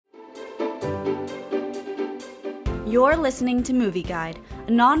You're listening to Movie Guide,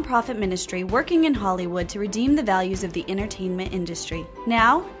 a non-profit ministry working in Hollywood to redeem the values of the entertainment industry.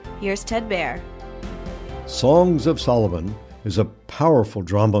 Now, here's Ted Baer. Songs of Solomon is a powerful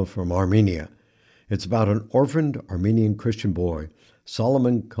drama from Armenia. It's about an orphaned Armenian Christian boy,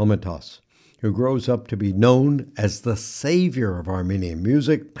 Solomon Komitas, who grows up to be known as the savior of Armenian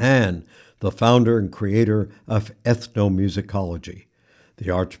music and the founder and creator of ethnomusicology. The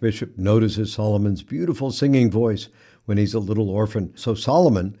Archbishop notices Solomon's beautiful singing voice when he's a little orphan, so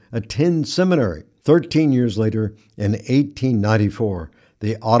Solomon attends seminary. 13 years later, in 1894,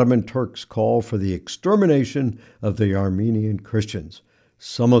 the Ottoman Turks call for the extermination of the Armenian Christians.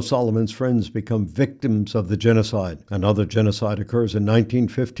 Some of Solomon's friends become victims of the genocide. Another genocide occurs in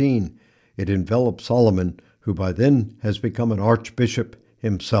 1915. It envelops Solomon, who by then has become an archbishop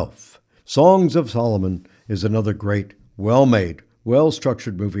himself. Songs of Solomon is another great, well-made,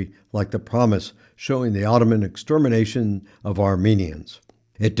 well-structured movie like The Promise, showing the Ottoman extermination of Armenians.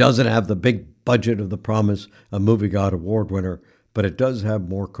 It doesn't have the big budget of The Promise, a Movie Guide Award winner, but it does have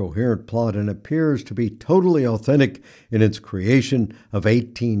more coherent plot and appears to be totally authentic in its creation of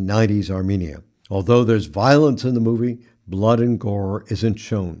 1890s Armenia. Although there's violence in the movie, blood and gore isn't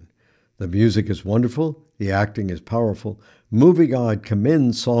shown. The music is wonderful, the acting is powerful. Movie Guide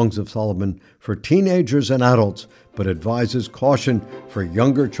commends Songs of Solomon for teenagers and adults, but advises caution for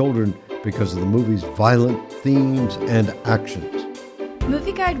younger children because of the movie's violent themes and actions.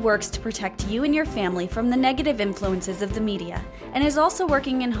 Movie Guide works to protect you and your family from the negative influences of the media and is also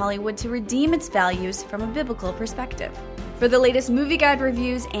working in Hollywood to redeem its values from a biblical perspective. For the latest Movie Guide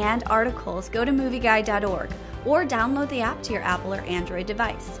reviews and articles, go to movieguide.org or download the app to your Apple or Android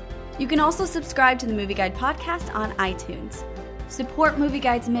device. You can also subscribe to the Movie Guide podcast on iTunes. Support Movie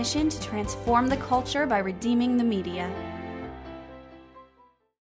Guide's mission to transform the culture by redeeming the media.